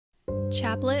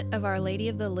Chaplet of Our Lady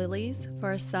of the Lilies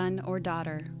for a son or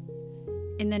daughter.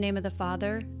 In the name of the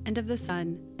Father, and of the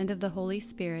Son, and of the Holy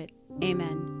Spirit.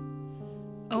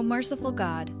 Amen. O merciful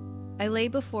God, I lay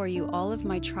before you all of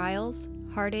my trials,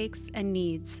 heartaches, and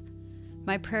needs,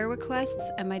 my prayer requests,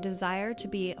 and my desire to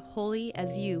be holy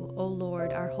as you, O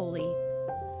Lord, are holy.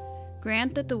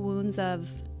 Grant that the wounds of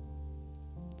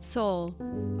soul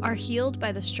are healed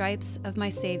by the stripes of my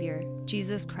Savior,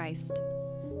 Jesus Christ.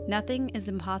 Nothing is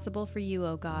impossible for you,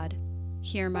 O God.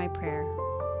 Hear my prayer.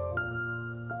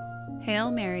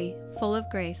 Hail Mary, full of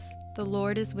grace, the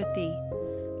Lord is with thee.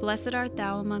 Blessed art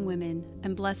thou among women,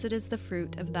 and blessed is the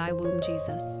fruit of thy womb,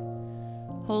 Jesus.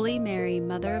 Holy Mary,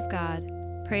 Mother of God,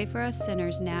 pray for us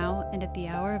sinners now and at the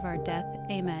hour of our death.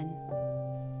 Amen.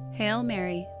 Hail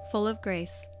Mary, full of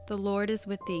grace, the Lord is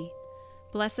with thee.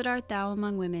 Blessed art thou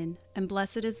among women, and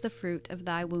blessed is the fruit of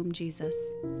thy womb, Jesus.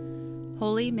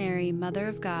 Holy Mary, Mother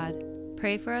of God,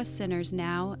 pray for us sinners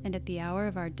now and at the hour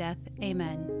of our death.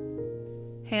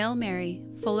 Amen. Hail Mary,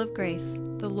 full of grace,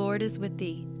 the Lord is with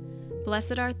thee.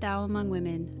 Blessed art thou among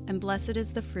women, and blessed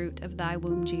is the fruit of thy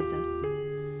womb, Jesus.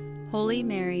 Holy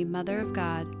Mary, Mother of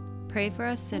God, pray for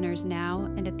us sinners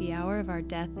now and at the hour of our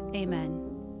death. Amen.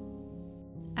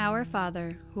 Our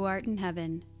Father, who art in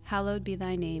heaven, hallowed be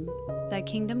thy name. Thy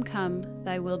kingdom come,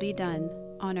 thy will be done,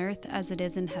 on earth as it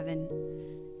is in heaven.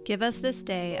 Give us this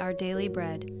day our daily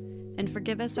bread, and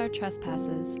forgive us our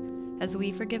trespasses, as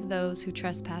we forgive those who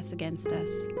trespass against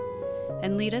us.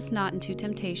 And lead us not into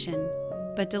temptation,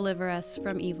 but deliver us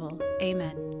from evil.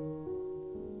 Amen.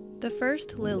 The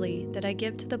first lily that I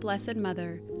give to the Blessed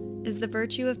Mother is the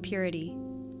virtue of purity.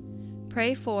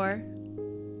 Pray for,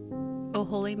 O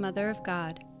Holy Mother of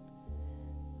God,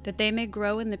 that they may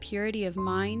grow in the purity of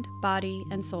mind, body,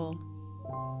 and soul.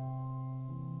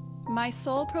 My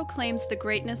soul proclaims the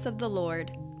greatness of the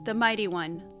Lord, the Mighty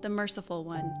One, the Merciful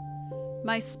One.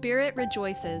 My spirit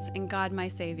rejoices in God my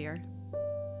Savior.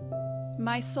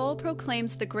 My soul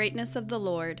proclaims the greatness of the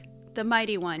Lord, the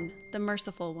Mighty One, the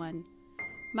Merciful One.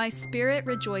 My spirit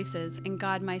rejoices in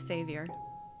God my Savior.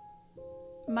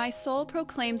 My soul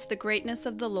proclaims the greatness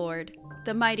of the Lord,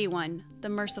 the Mighty One, the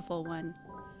Merciful One.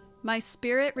 My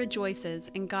spirit rejoices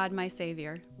in God my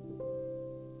Savior.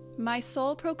 My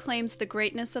soul proclaims the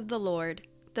greatness of the Lord,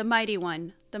 the Mighty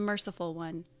One, the Merciful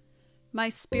One. My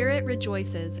spirit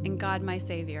rejoices in God my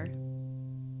Savior.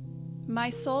 My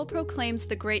soul proclaims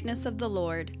the greatness of the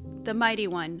Lord, the Mighty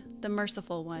One, the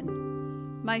Merciful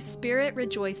One. My spirit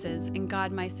rejoices in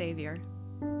God my Savior.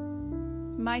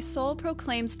 My soul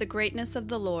proclaims the greatness of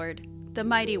the Lord, the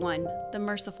Mighty One, the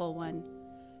Merciful One.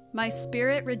 My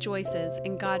spirit rejoices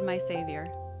in God my Savior.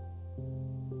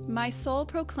 My soul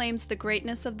proclaims the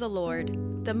greatness of the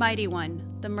Lord, the Mighty One,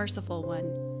 the Merciful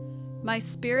One. My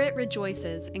spirit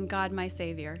rejoices in God my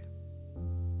Savior.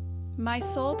 My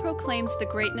soul proclaims the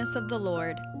greatness of the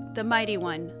Lord, the Mighty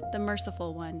One, the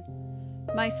Merciful One.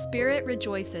 My spirit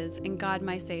rejoices in God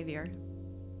my Savior.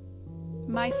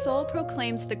 My soul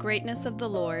proclaims the greatness of the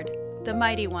Lord, the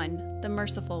Mighty One, the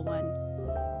Merciful One.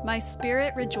 My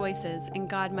spirit rejoices in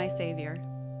God my Savior.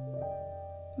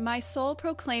 My soul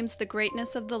proclaims the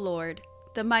greatness of the Lord,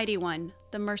 the Mighty One,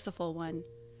 the Merciful One.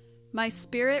 My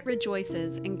spirit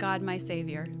rejoices in God my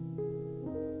Savior.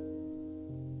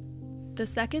 The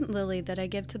second lily that I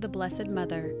give to the Blessed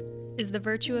Mother is the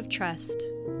virtue of trust.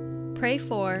 Pray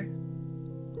for,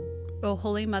 O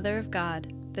Holy Mother of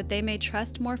God, that they may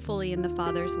trust more fully in the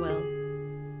Father's will.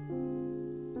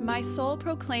 My soul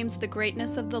proclaims the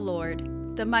greatness of the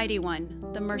Lord, the Mighty One,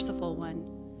 the Merciful One.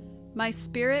 My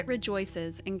spirit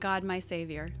rejoices in God my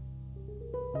Savior.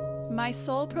 My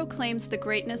soul proclaims the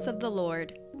greatness of the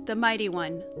Lord, the Mighty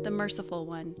One, the Merciful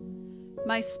One.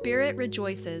 My spirit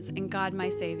rejoices in God my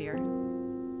Savior.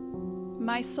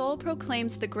 My soul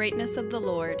proclaims the greatness of the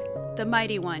Lord, the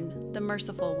Mighty One, the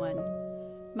Merciful One.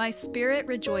 My spirit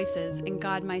rejoices in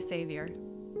God my Savior.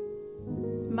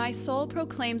 My soul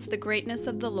proclaims the greatness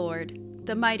of the Lord,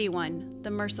 the Mighty One,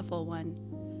 the Merciful One.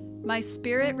 My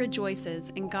spirit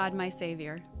rejoices in God my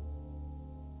Savior.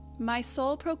 My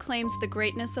soul proclaims the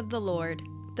greatness of the Lord,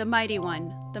 the Mighty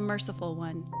One, the Merciful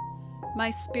One.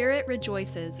 My spirit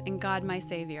rejoices in God my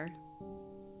Savior.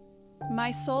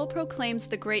 My soul proclaims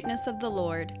the greatness of the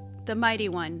Lord, the Mighty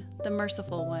One, the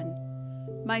Merciful One.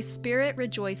 My spirit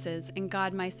rejoices in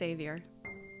God my Savior.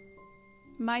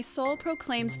 My soul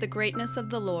proclaims the greatness of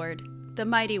the Lord, the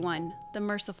Mighty One, the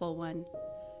Merciful One.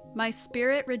 My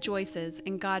spirit rejoices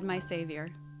in God my Savior.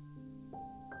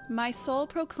 My soul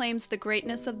proclaims the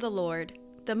greatness of the Lord,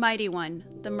 the Mighty One,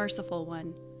 the Merciful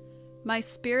One. My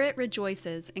spirit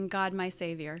rejoices in God my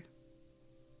Savior.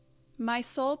 My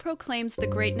soul proclaims the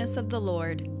greatness of the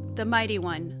Lord, the Mighty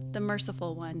One, the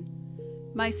Merciful One.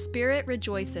 My spirit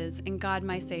rejoices in God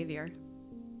my Savior.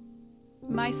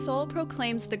 My soul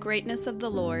proclaims the greatness of the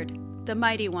Lord, the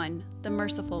Mighty One, the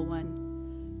Merciful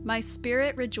One. My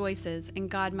spirit rejoices in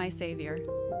God my Savior.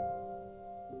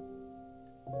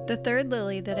 The third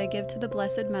lily that I give to the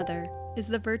Blessed Mother is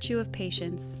the virtue of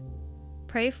patience.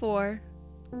 Pray for,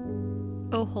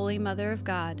 O Holy Mother of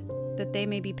God, that they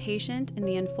may be patient in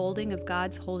the unfolding of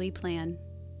God's holy plan.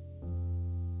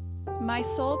 My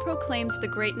soul proclaims the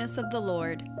greatness of the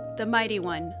Lord, the Mighty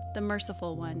One, the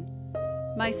Merciful One.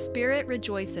 My spirit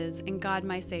rejoices in God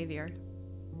my Savior.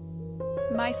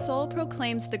 My soul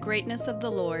proclaims the greatness of the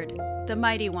Lord, the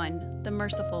Mighty One, the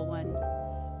Merciful One.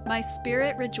 My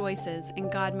spirit rejoices in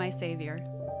God my Savior.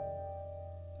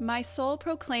 My soul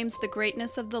proclaims the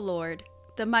greatness of the Lord,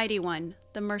 the Mighty One,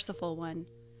 the Merciful One.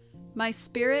 My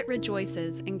spirit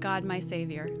rejoices in God my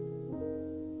Savior.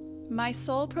 My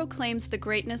soul proclaims the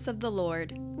greatness of the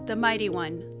Lord, the Mighty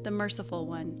One, the Merciful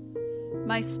One.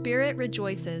 My spirit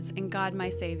rejoices in God my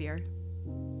Savior.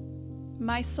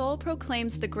 My soul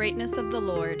proclaims the greatness of the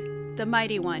Lord, the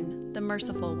Mighty One, the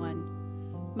Merciful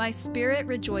One. My spirit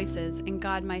rejoices in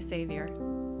God my Savior.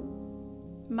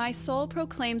 My soul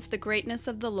proclaims the greatness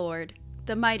of the Lord,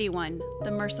 the Mighty One,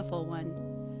 the Merciful One.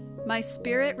 My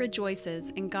spirit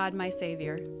rejoices in God my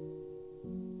Savior.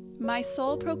 My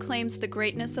soul proclaims the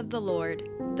greatness of the Lord,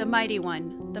 the Mighty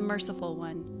One, the Merciful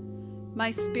One.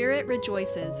 My spirit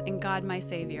rejoices in God my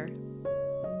Savior.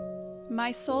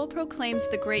 My soul proclaims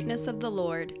the greatness of the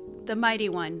Lord, the Mighty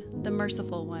One, the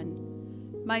Merciful One.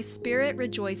 My spirit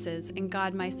rejoices in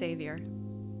God my Savior.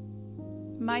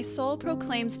 My soul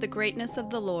proclaims the greatness of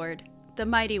the Lord, the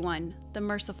Mighty One, the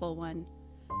Merciful One.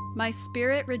 My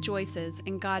spirit rejoices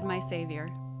in God my Savior.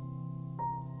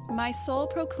 My soul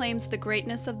proclaims the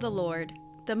greatness of the Lord,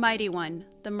 the Mighty One,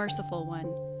 the Merciful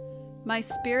One. My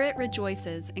spirit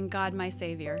rejoices in God my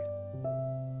Savior.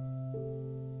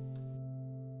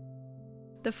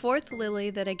 The fourth lily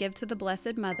that I give to the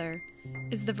Blessed Mother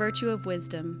is the virtue of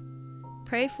wisdom.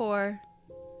 Pray for,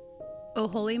 O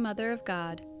Holy Mother of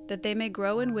God, that they may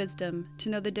grow in wisdom to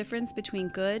know the difference between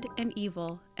good and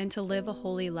evil and to live a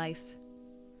holy life.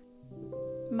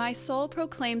 My soul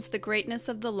proclaims the greatness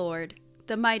of the Lord,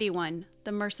 the Mighty One,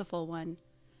 the Merciful One.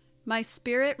 My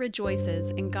spirit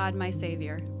rejoices in God my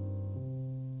Savior.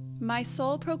 My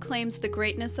soul proclaims the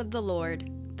greatness of the Lord,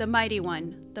 the Mighty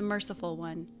One, the Merciful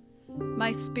One.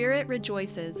 My spirit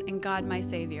rejoices in God my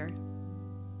Savior.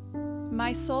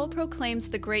 My soul proclaims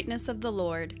the greatness of the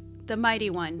Lord, the Mighty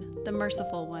One, the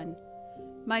Merciful One.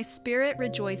 My spirit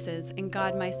rejoices in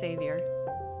God my Savior.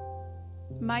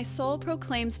 My soul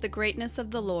proclaims the greatness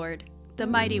of the Lord, the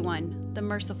Mighty One, the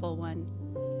Merciful One.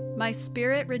 My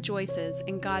spirit rejoices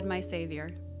in God my Savior.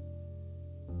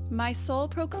 My soul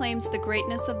proclaims the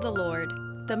greatness of the Lord,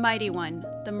 the Mighty One,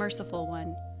 the Merciful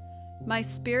One. My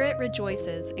spirit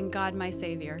rejoices in God my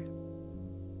Savior.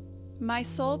 My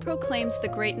soul proclaims the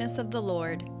greatness of the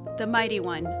Lord, the Mighty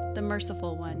One, the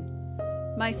Merciful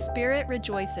One. My spirit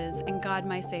rejoices in God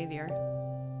my Savior.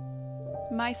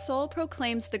 My soul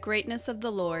proclaims the greatness of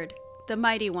the Lord, the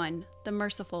Mighty One, the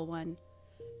Merciful One.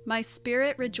 My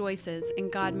spirit rejoices in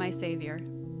God my Savior.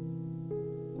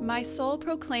 My soul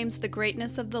proclaims the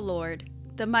greatness of the Lord,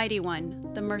 the Mighty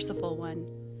One, the Merciful One.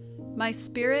 My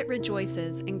spirit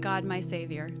rejoices in God my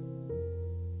Savior.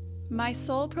 My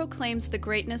soul proclaims the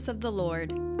greatness of the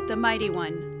Lord, the Mighty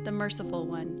One, the Merciful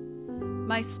One.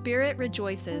 My spirit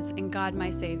rejoices in God my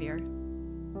Savior.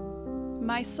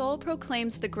 My soul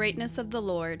proclaims the greatness of the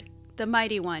Lord, the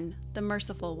Mighty One, the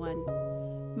Merciful One.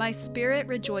 My spirit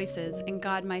rejoices in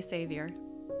God my Savior.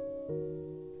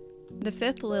 The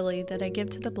fifth lily that I give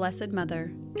to the Blessed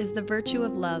Mother is the virtue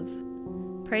of love.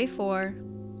 Pray for,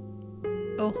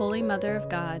 O Holy Mother of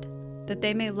God, that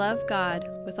they may love God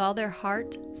with all their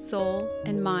heart, soul,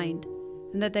 and mind,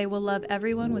 and that they will love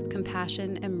everyone with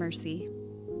compassion and mercy.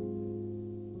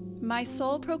 My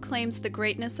soul proclaims the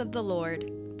greatness of the Lord,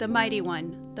 the Mighty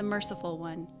One, the Merciful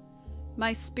One.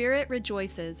 My spirit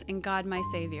rejoices in God my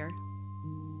Savior.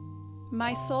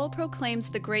 My soul proclaims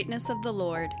the greatness of the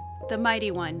Lord, the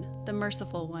Mighty One, the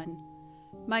Merciful One.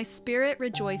 My spirit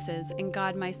rejoices in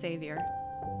God my Savior.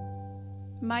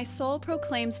 My soul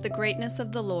proclaims the greatness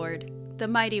of the Lord, the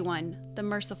Mighty One, the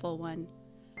Merciful One.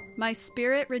 My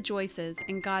spirit rejoices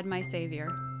in God my Savior.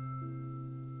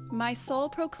 My soul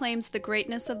proclaims the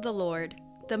greatness of the Lord,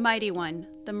 the Mighty One,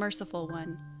 the Merciful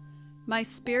One. My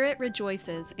spirit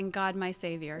rejoices in God my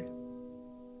Savior.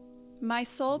 My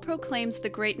soul proclaims the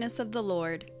greatness of the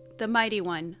Lord, the Mighty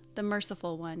One, the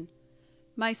Merciful One.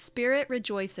 My spirit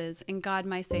rejoices in God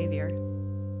my Savior.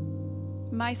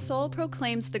 My soul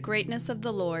proclaims the greatness of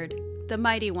the Lord, the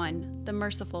Mighty One, the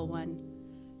Merciful One.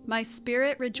 My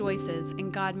spirit rejoices in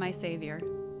God my Savior.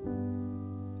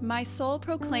 My soul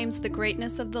proclaims the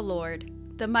greatness of the Lord,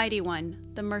 the Mighty One,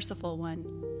 the Merciful One.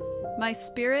 My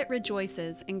spirit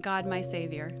rejoices in God my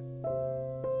Savior.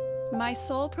 My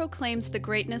soul proclaims the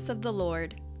greatness of the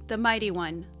Lord, the Mighty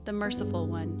One, the Merciful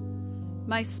One.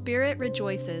 My spirit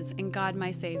rejoices in God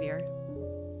my Savior.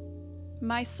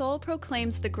 My soul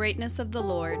proclaims the greatness of the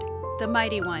Lord, the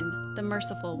Mighty One, the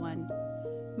Merciful One.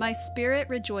 My spirit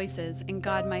rejoices in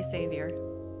God my Savior.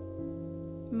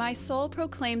 My soul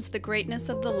proclaims the greatness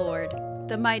of the Lord,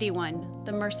 the Mighty One,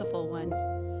 the Merciful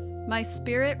One. My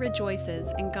spirit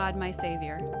rejoices in God my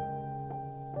Savior.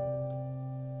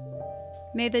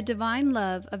 May the divine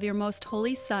love of your most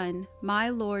holy Son, my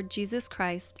Lord Jesus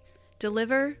Christ,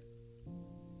 deliver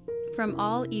from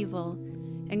all evil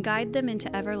and guide them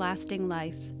into everlasting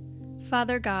life.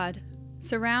 Father God,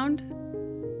 surround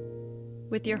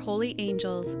with your holy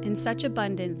angels in such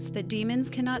abundance that demons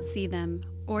cannot see them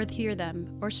or hear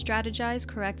them or strategize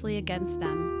correctly against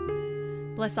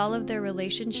them. Bless all of their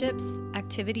relationships,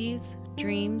 activities,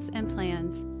 dreams, and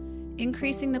plans,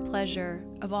 increasing the pleasure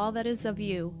of all that is of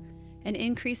you and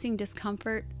increasing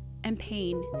discomfort and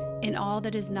pain in all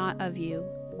that is not of you.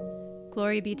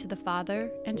 Glory be to the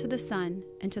Father, and to the Son,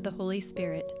 and to the Holy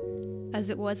Spirit, as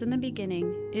it was in the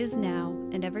beginning, is now,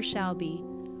 and ever shall be,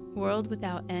 world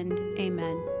without end.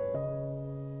 Amen.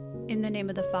 In the name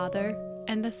of the Father,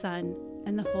 and the Son,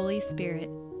 and the Holy Spirit.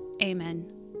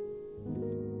 Amen.